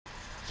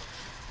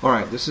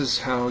Alright, this is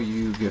how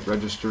you get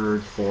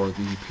registered for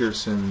the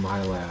Pearson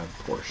MyLab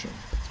portion.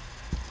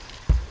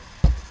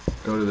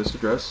 Go to this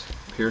address,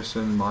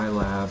 Pearson,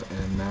 MyLab,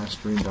 and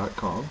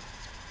Mastering.com.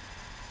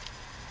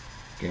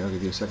 Again, I'll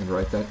give you a second to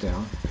write that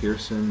down.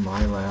 Pearson,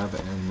 MyLab,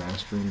 and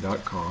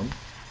Mastering.com.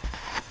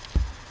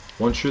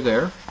 Once you're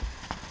there,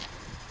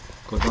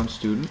 click on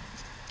Student.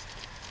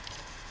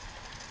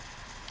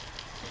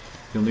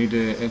 You'll need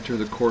to enter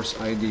the course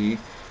ID.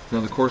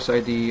 Now the course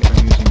ID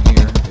I'm using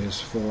here is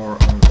for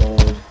an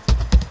old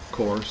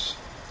course.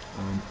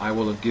 I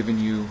will have given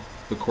you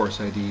the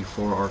course ID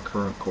for our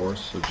current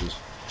course, so just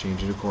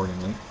change it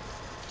accordingly.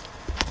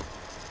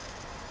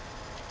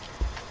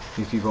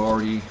 If you've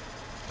already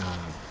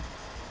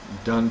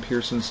done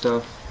Pearson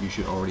stuff, you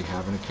should already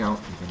have an account.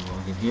 You can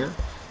log in here.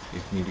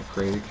 If you need to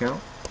create an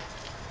account,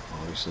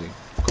 obviously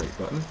create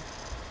button.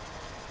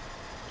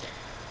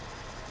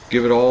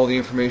 Give it all the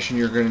information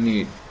you're going to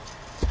need.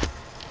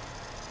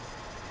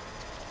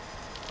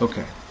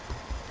 Okay.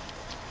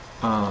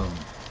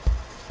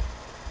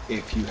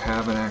 If you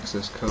have an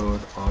access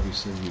code,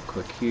 obviously you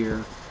click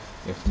here.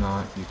 If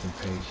not, you can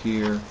pay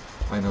here.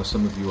 I know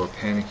some of you are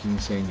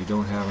panicking saying you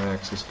don't have an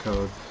access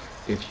code.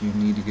 If you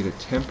need to get a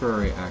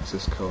temporary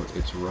access code,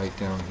 it's right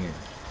down here.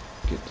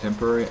 Get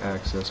temporary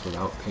access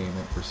without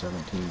payment for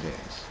 17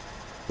 days.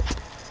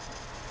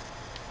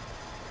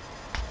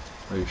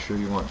 Are you sure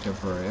you want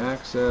temporary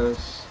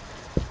access?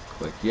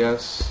 Click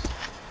yes.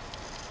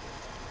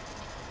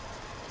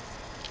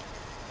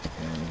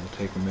 And it'll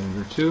take a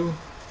minute or two.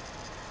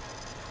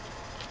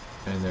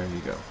 And there you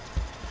go.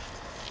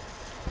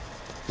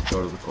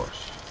 Go to the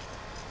course.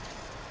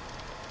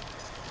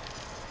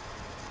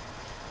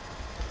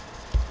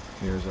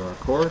 Here's our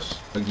course.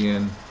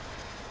 Again,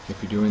 if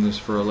you're doing this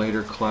for a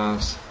later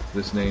class,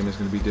 this name is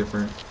going to be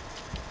different.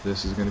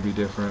 This is going to be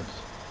different.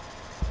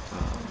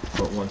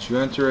 But once you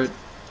enter it,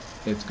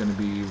 it's going to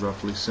be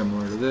roughly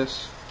similar to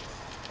this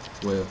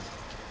with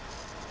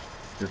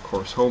your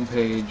course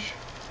homepage.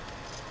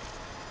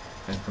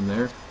 And from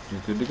there,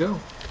 you're good to go.